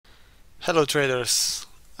Hello traders,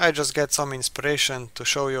 I just get some inspiration to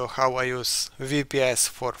show you how I use VPS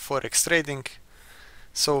for Forex trading.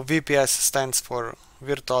 So VPS stands for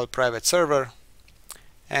Virtual Private Server,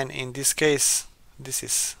 and in this case this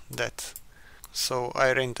is that. So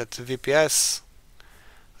I rented VPS,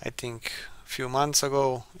 I think a few months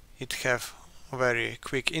ago. It have very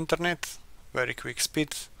quick internet, very quick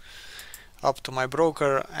speed up to my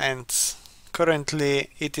broker, and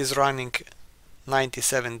currently it is running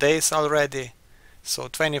 97 days already, so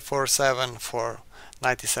 24/7 for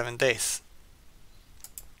 97 days.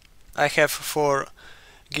 I have 4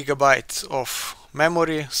 GB of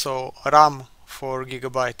memory, so RAM 4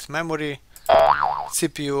 GB memory,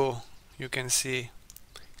 CPU you can see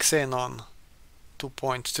Xenon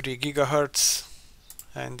 2.3 GHz,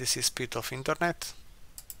 and this is speed of internet.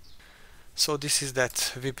 So this is that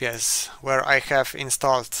VPS where I have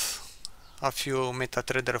installed a few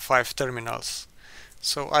MetaTrader 5 terminals.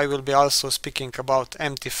 So I will be also speaking about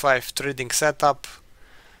MT5 trading setup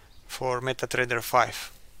for MetaTrader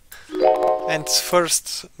 5. And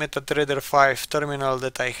first MetaTrader 5 terminal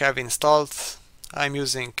that I have installed, I'm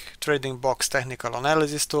using Trading Box Technical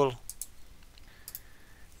Analysis tool.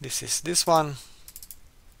 This is this one,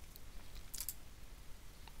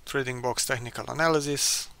 Trading Box Technical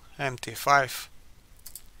Analysis, MT5.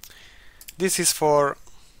 This is for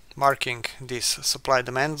marking these supply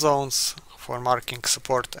demand zones, for marking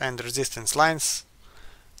support and resistance lines,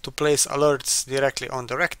 to place alerts directly on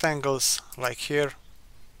the rectangles, like here.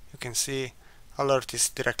 You can see alert is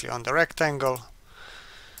directly on the rectangle.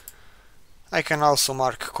 I can also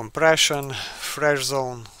mark compression, fresh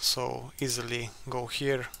zone, so easily go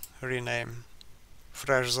here, rename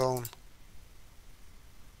fresh zone,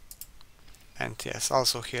 and yes,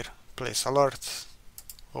 also here place alert,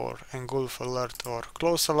 or engulf alert, or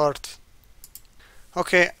close alert.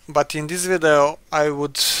 Okay, but in this video I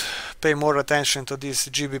would pay more attention to this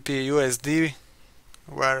GBP USD,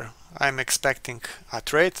 where I'm expecting a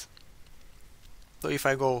trade. So if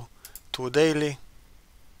I go to daily,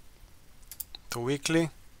 to weekly,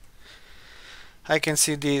 I can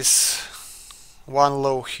see this one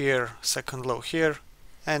low here, second low here,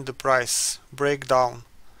 and the price breakdown,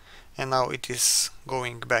 and now it is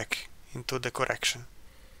going back into the correction.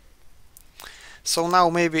 So now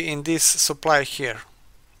maybe in this supply here,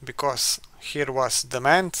 because here was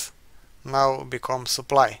demand, now becomes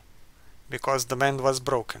supply, because demand was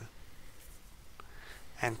broken.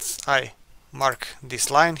 And I mark this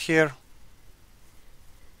line here.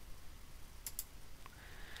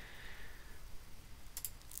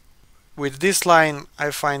 With this line I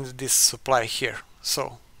find this supply here.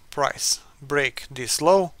 So price break this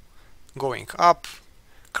low, going up,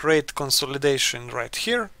 create consolidation right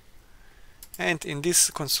here, and in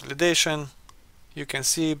this consolidation you can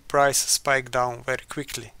see price spike down very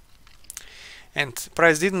quickly. And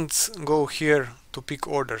price didn't go here to pick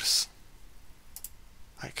orders.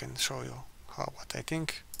 I can show you what I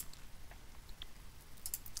think.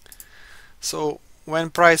 So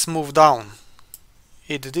when price moved down,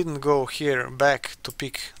 it didn't go here back to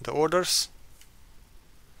pick the orders,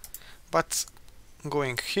 but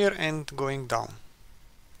going here and going down.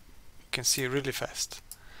 You can see really fast.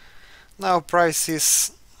 Now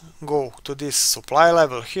prices go to this supply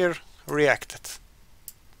level here, reacted.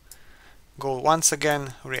 Go once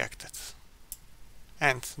again, reacted.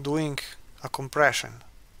 And doing a compression.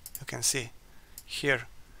 You can see here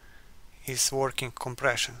is working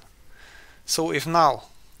compression. So if now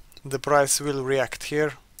the price will react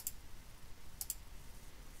here,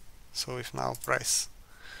 so if now price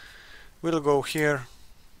will go here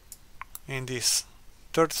in this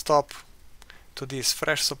third stop to this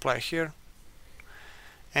fresh supply here,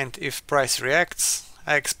 and if price reacts,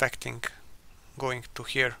 I expecting going to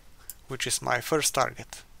here, which is my first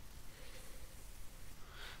target,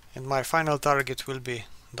 and my final target will be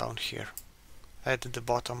down here at the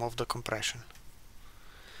bottom of the compression.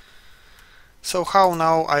 So how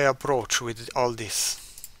now I approach with all this?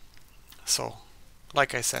 So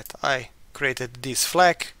like I said, I created this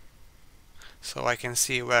flag so I can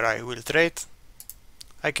see where I will trade.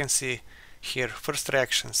 I can see here first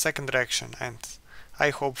reaction, second reaction, and I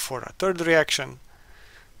hope for a third reaction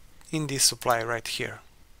in this supply right here.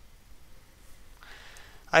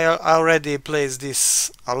 I already placed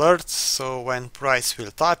this alert, so when price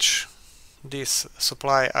will touch this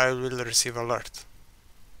supply I will receive alert.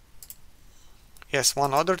 Yes,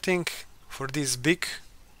 one other thing, for this big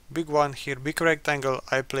one here, big rectangle,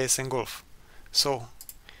 I place engulf. So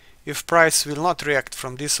if price will not react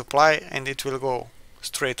from this supply and it will go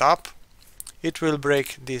straight up, it will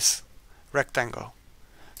break this rectangle.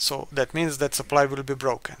 So that means that supply will be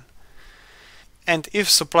broken. And if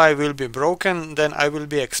supply will be broken, then I will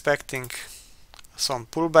be expecting some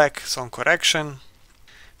pullback, some correction.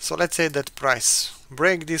 So let's say that price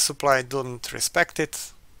break this supply, don't respect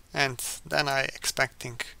it, and then I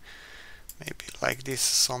expecting maybe like this,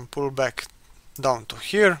 some pullback down to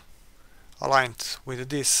here, aligned with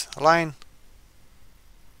this line,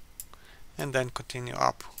 and then continue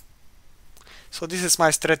up. So this is my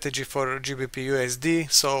strategy for GBP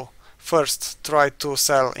USD. So first try to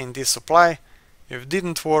sell in this supply. If it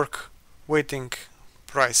didn't work, waiting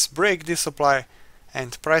price break this supply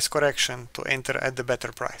and price correction to enter at the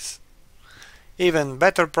better price. Even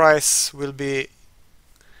better price will be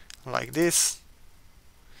like this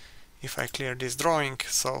if I clear this drawing.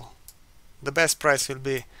 So the best price will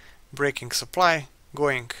be breaking supply,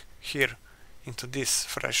 going here into this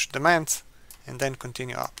fresh demand, and then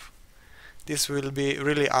continue up. This will be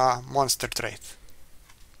really a monster trade.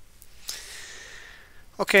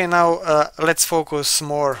 Okay, now let's focus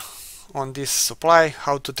more on this supply,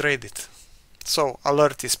 how to trade it. So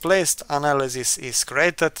alert is placed, analysis is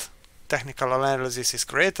created, technical analysis is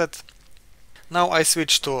created. Now I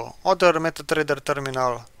switch to other MetaTrader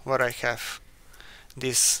terminal where I have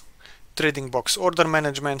this trading box order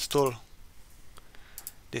management tool.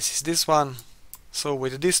 This is this one. So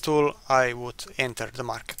with this tool I would enter the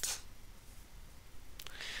market.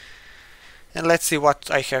 And let's see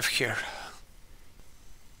what I have here.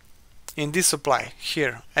 In this supply,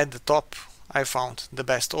 here at the top, I found the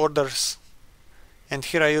best orders. And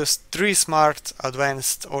here I used 3 smart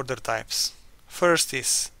advanced order types. First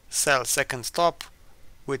is sell second stop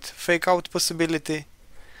with fake out possibility.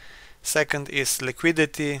 Second is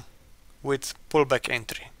liquidity with pullback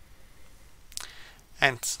entry.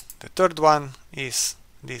 And the third one is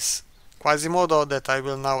this Quasimodo that I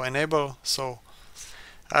will now enable. So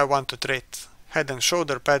I want to trade head and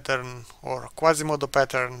shoulder pattern or Quasimodo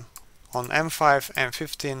pattern on M5,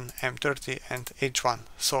 M15, M30 and H1.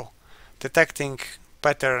 So detecting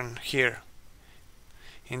pattern here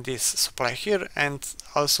in this supply here, and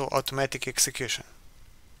also automatic execution.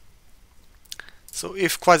 So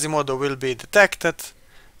if Quasimodo will be detected,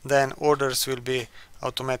 then orders will be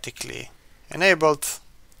automatically enabled,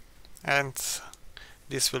 and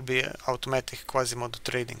this will be automatic Quasimodo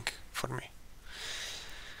trading for me.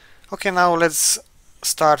 Okay, now let's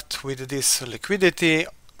start with this liquidity,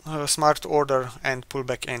 smart order and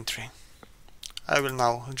pullback entry. I will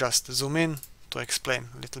now just zoom in to explain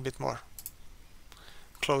a little bit more.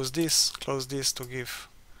 Close this to give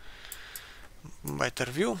better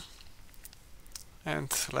view, and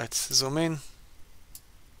let's zoom in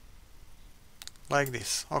like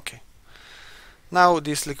this. Okay, now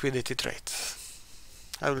this liquidity trade,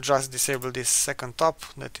 I will just disable this second top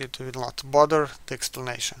that it will not bother the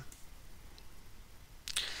explanation.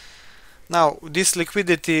 Now this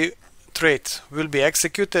liquidity trade will be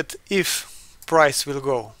executed if price will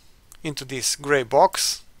go into this gray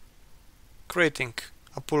box, creating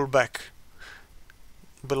a pullback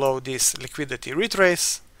below this liquidity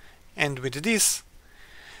retrace, and with this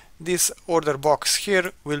order box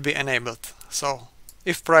here will be enabled. So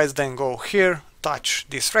if price then go here, touch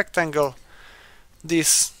this rectangle,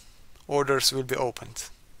 these orders will be opened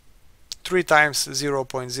 3 times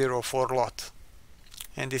 0.04 lot,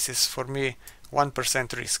 and this is for me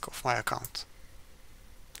 1% risk of my account.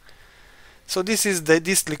 So this is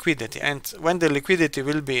this liquidity, and when the liquidity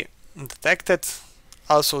will be detected,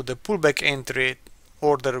 also the pullback entry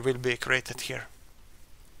order will be created here.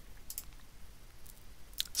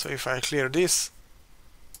 So if I clear this,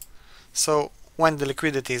 so when the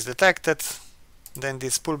liquidity is detected, then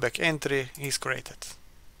this pullback entry is created.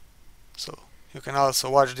 So you can also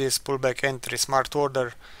watch this pullback entry smart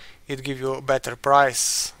order. It gives you a better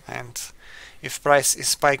price, and if price is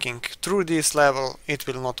spiking through this level, it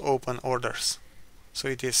will not open orders. So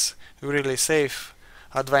it is really safe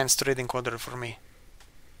advanced trading order for me.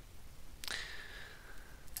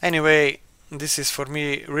 Anyway, this is for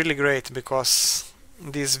me really great because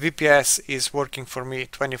this VPS is working for me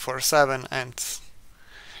 24/7 and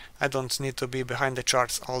I don't need to be behind the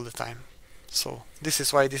charts all the time. So this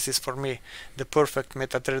is why this is for me the perfect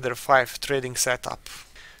MetaTrader 5 trading setup.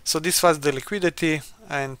 So this was the liquidity,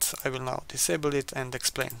 and I will now disable it and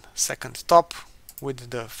explain second top with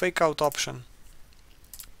the fake out option.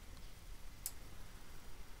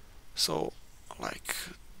 So like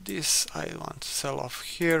this, I want to sell off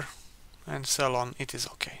here and sell on, it is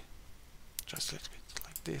okay. Just a little bit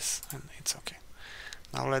like this and it's okay.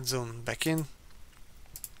 Now let's zoom back in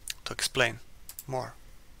to explain more.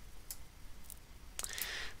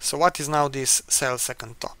 So what is now this sell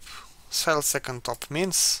second top? Sell second top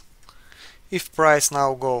means if price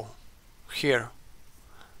now go here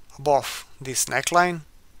above this neckline,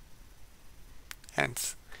 and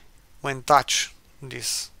when touch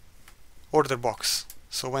this order box,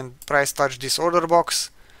 so when price touch this order box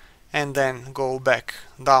and then go back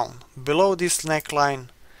down below this neckline,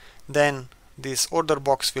 then this order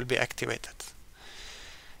box will be activated.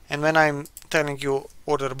 And when I'm telling you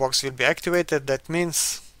order box will be activated, that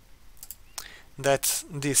means that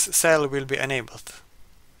this sell will be enabled.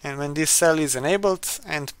 And when this sell is enabled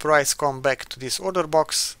and price come back to this order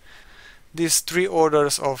box, these 3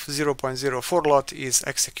 orders of 0.04 lot is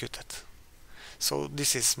executed. So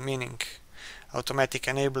this is meaning automatic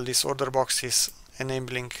enable. This order box is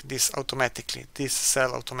enabling this automatically, this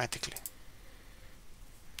sell automatically.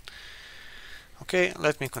 Okay,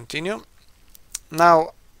 let me continue.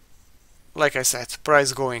 Now, like I said,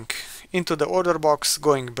 price going into the order box,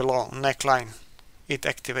 going below neckline, it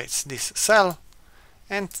activates this sell,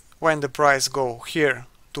 and when the price go here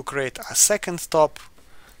to create a second stop,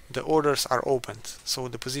 the orders are opened, so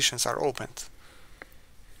the positions are opened.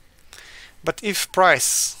 But if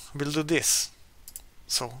price will do this,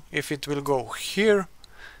 so if it will go here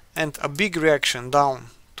and a big reaction down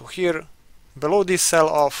to here below this sell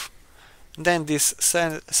off, then this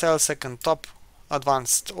sell second top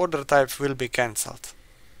advanced order type will be cancelled.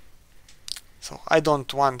 So I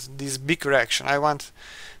don't want this big reaction. I want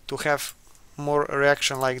to have more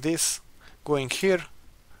reaction like this, going here,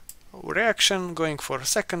 reaction, going for a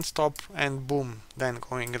second stop, and boom, then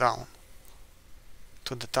going down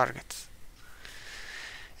to the target.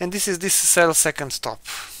 And this is this sell second stop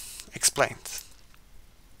explained.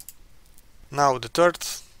 Now the third,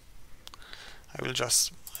 I will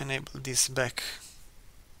just enable this back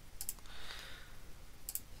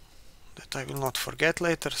that I will not forget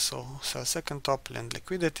later. So sell second top and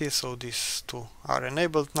liquidity, so these 2 are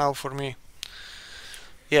enabled now for me.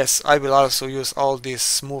 Yes, I will also use all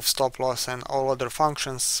these move stop loss and all other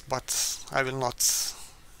functions, but I will not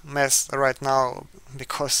mess right now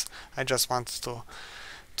because I just want to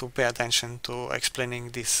pay attention to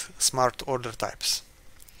explaining these smart order types.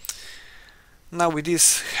 Now with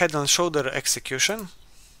this head and shoulder execution,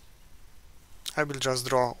 I will just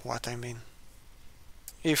draw what I mean.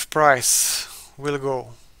 If price will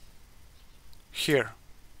go here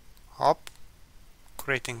up,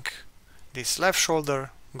 creating this left shoulder,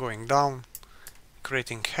 going down,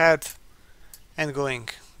 creating head, and going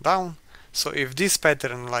down, so if this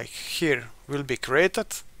pattern like here will be created,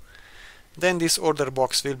 then this order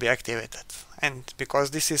box will be activated, and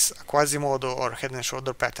because this is a Quasimodo or head and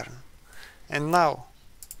shoulder pattern. And now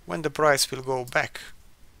when the price will go back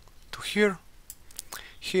to here,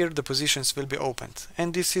 here the positions will be opened,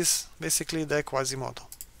 and this is basically the Quasimodo.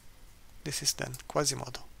 This is then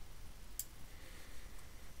Quasimodo,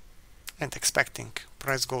 and expecting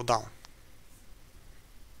price go down.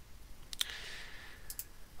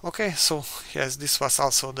 Okay, so yes, this was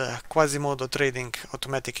also the Quasimodo trading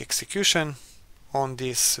automatic execution on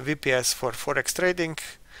this VPS for Forex trading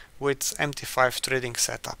with MT5 trading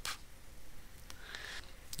setup.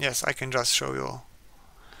 Yes, I can just show you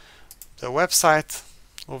the website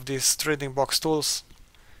of these trading box tools,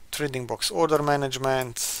 trading box order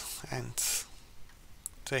management and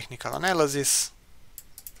technical analysis.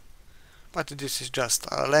 But this is just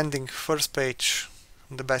a landing first page.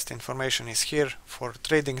 The best information is here for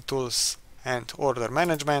trading tools and order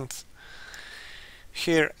management.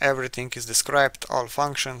 Here everything is described, all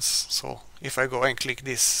functions. So if I go and click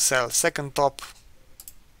this sell second top,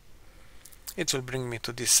 it will bring me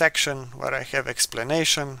to this section where I have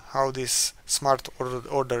explanation how this smart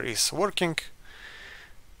order is working,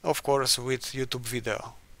 of course with YouTube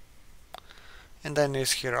video. And then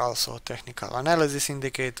is here also technical analysis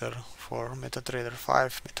indicator for MetaTrader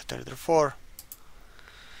 5, MetaTrader 4.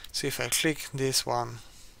 So if I click this one,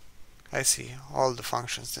 I see all the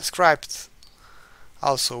functions described,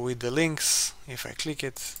 also with the links. If I click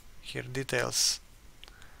it, here details,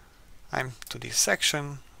 I'm to this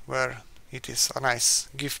section where it is a nice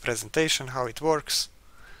GIF presentation how it works,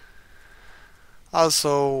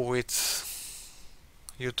 also with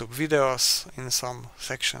YouTube videos in some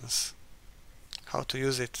sections how to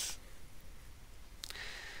use it.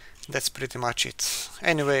 That's pretty much it.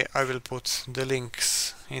 Anyway, I will put the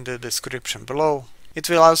links in the description below. It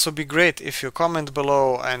will also be great if you comment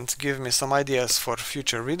below and give me some ideas for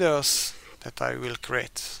future videos that I will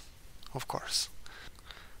create, of course.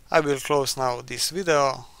 I will close now this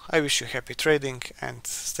video. I wish you happy trading and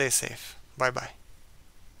stay safe. Bye bye.